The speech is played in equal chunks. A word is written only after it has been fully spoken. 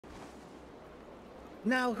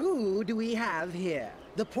Now who do we have here?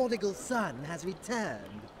 The prodigal son has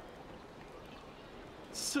returned.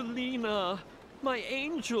 Selena, my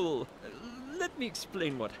angel. Let me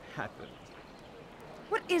explain what happened.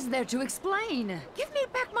 What is there to explain? Give me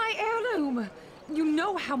back my heirloom! You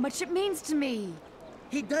know how much it means to me!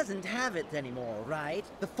 He doesn't have it anymore, right?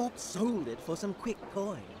 The fox sold it for some quick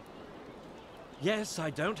coin. Yes, I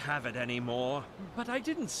don't have it anymore, but I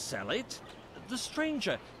didn't sell it. The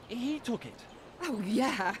stranger, he took it. Oh,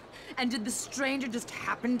 yeah? And did the stranger just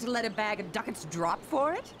happen to let a bag of ducats drop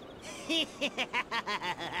for it?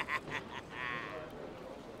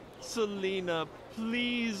 Selena,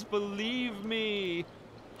 please believe me.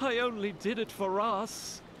 I only did it for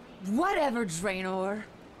us. Whatever, Draenor.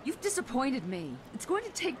 You've disappointed me. It's going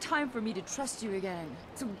to take time for me to trust you again.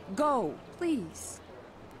 So go, please.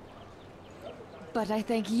 But I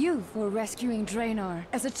thank you for rescuing Draenor.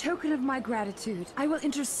 As a token of my gratitude, I will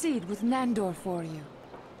intercede with Nandor for you.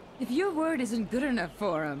 If your word isn't good enough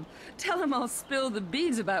for him, tell him I'll spill the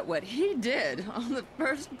beans about what he did on the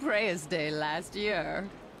first Praise Day last year.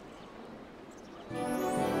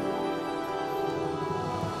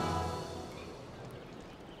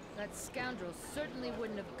 That scoundrel certainly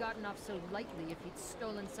wouldn't have gotten off so lightly if he'd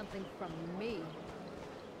stolen something from me.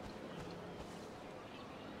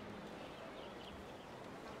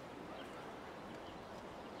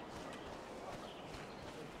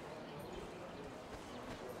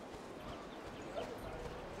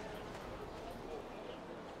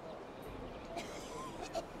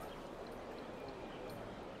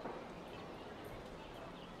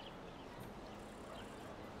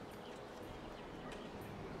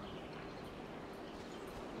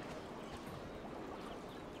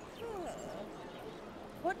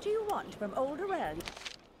 What do you want from old Aurelia?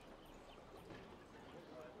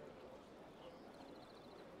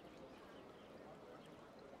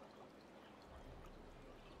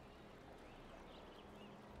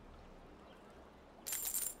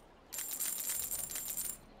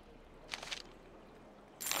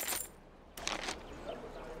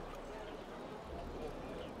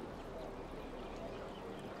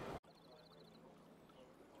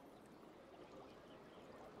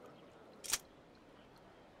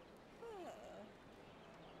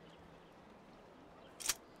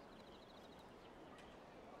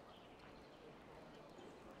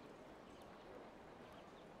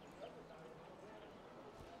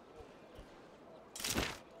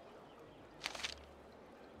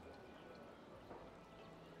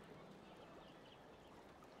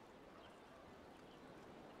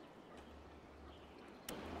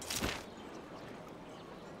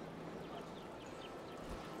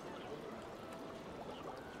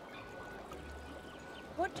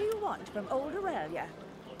 What do you want from old Aurelia?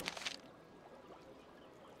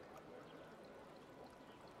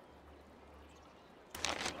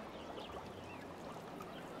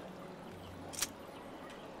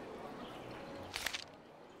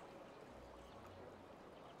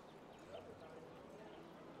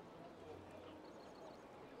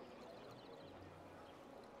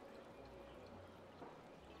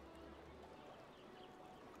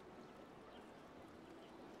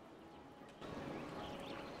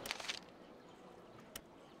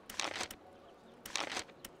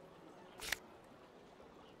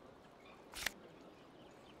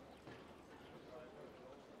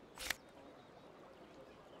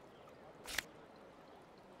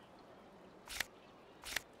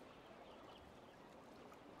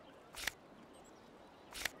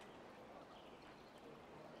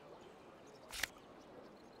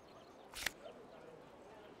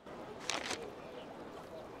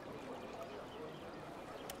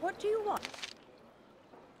 What do you want?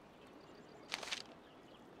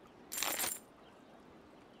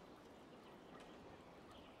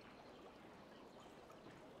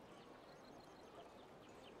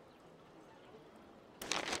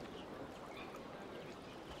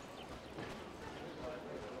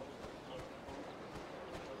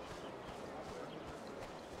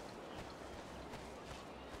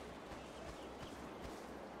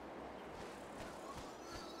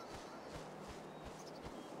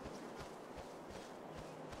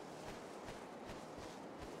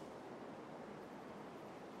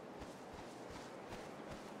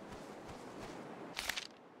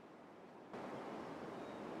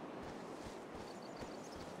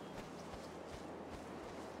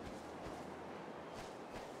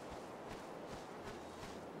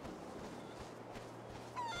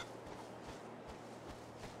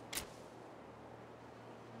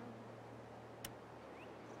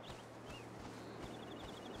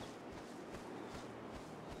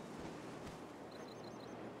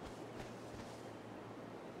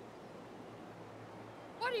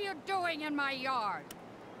 What are you doing in my yard?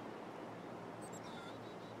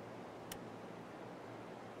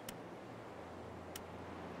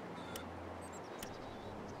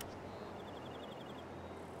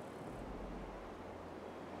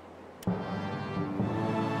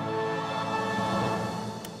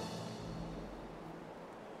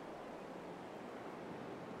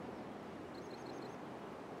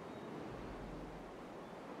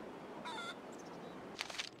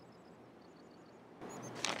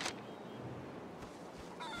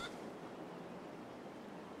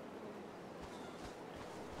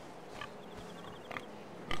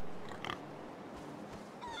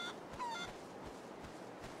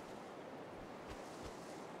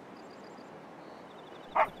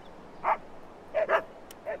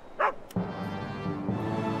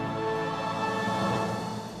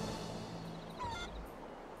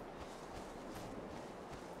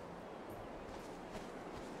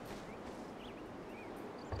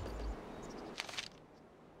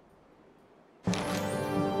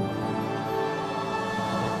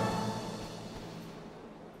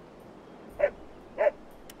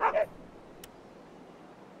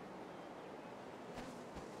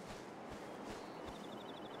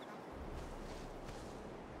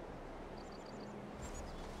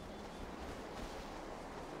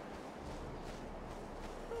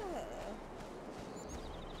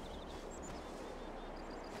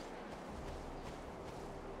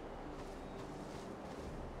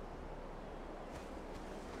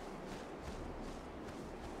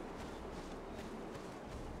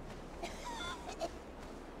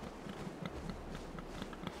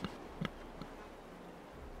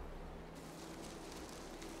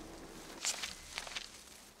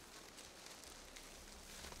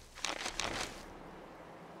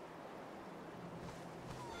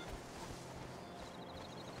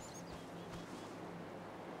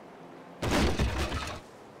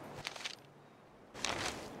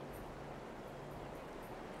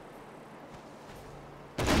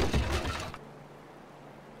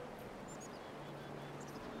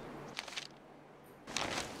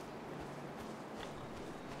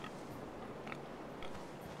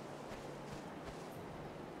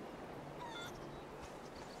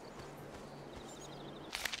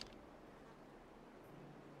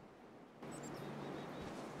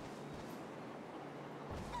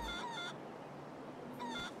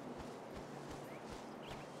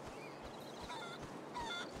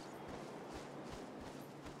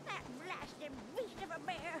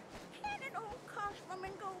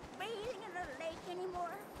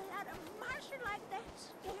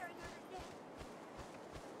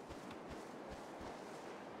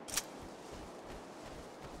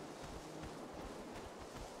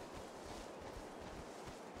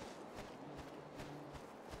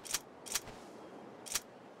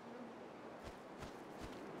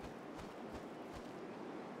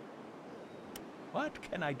 What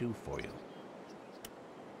can I do for you?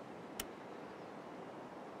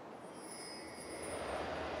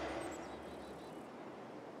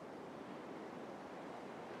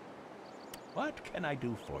 What can I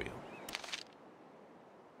do for you?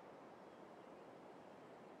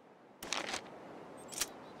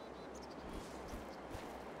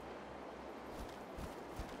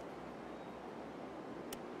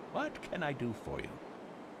 What can I do for you?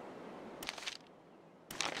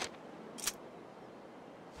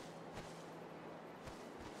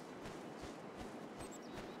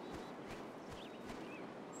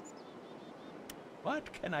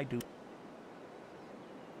 What can I do?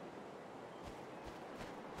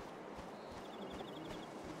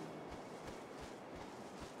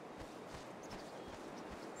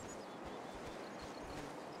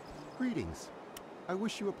 Greetings. I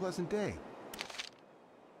wish you a pleasant day.